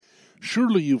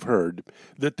Surely you've heard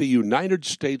that the United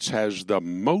States has the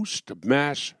most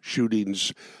mass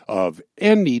shootings of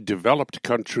any developed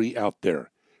country out there.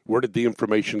 Where did the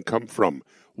information come from?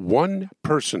 One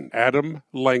person, Adam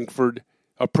Lankford,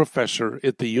 a professor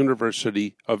at the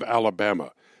University of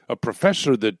Alabama, a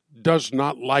professor that does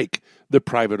not like the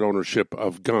private ownership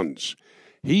of guns.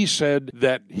 He said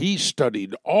that he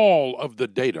studied all of the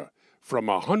data from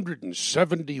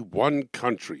 171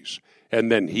 countries, and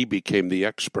then he became the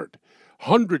expert.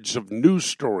 Hundreds of news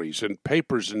stories and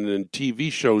papers and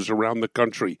TV shows around the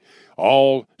country,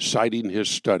 all citing his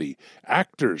study.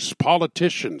 Actors,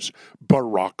 politicians,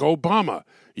 Barack Obama.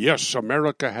 Yes,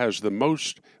 America has the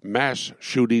most mass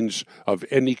shootings of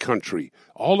any country.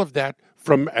 All of that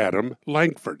from Adam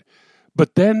Lankford.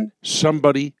 But then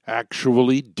somebody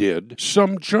actually did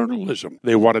some journalism.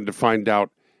 They wanted to find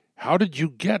out, how did you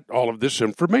get all of this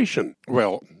information?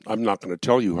 Well, I'm not going to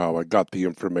tell you how I got the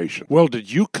information. Well,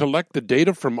 did you collect the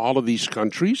data from all of these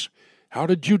countries? How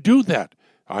did you do that?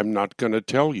 I'm not going to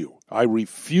tell you. I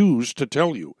refuse to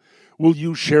tell you. Will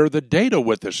you share the data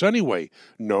with us anyway?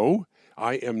 No,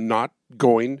 I am not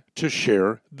going to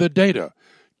share the data.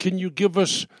 Can you give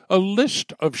us a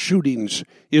list of shootings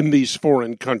in these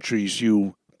foreign countries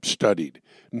you studied?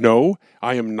 No,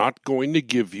 I am not going to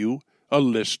give you a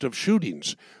list of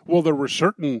shootings. Well, there were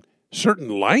certain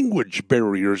language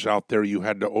barriers out there you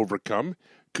had to overcome.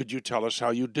 Could you tell us how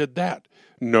you did that?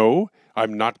 No,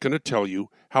 I'm not going to tell you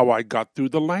how I got through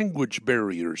the language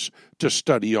barriers to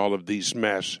study all of these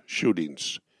mass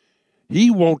shootings. He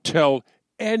won't tell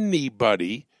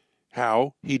anybody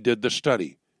how he did the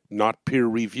study, not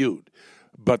peer-reviewed.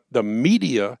 But the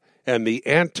media and the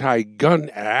anti-gun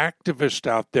activists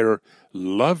out there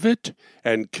love it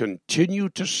and continue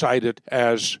to cite it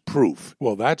as proof.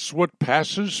 Well, that's what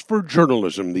passes for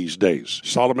journalism these days.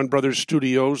 Solomon Brothers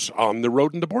Studios, on the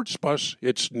road in the Bortz bus,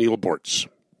 it's Neil Bortz.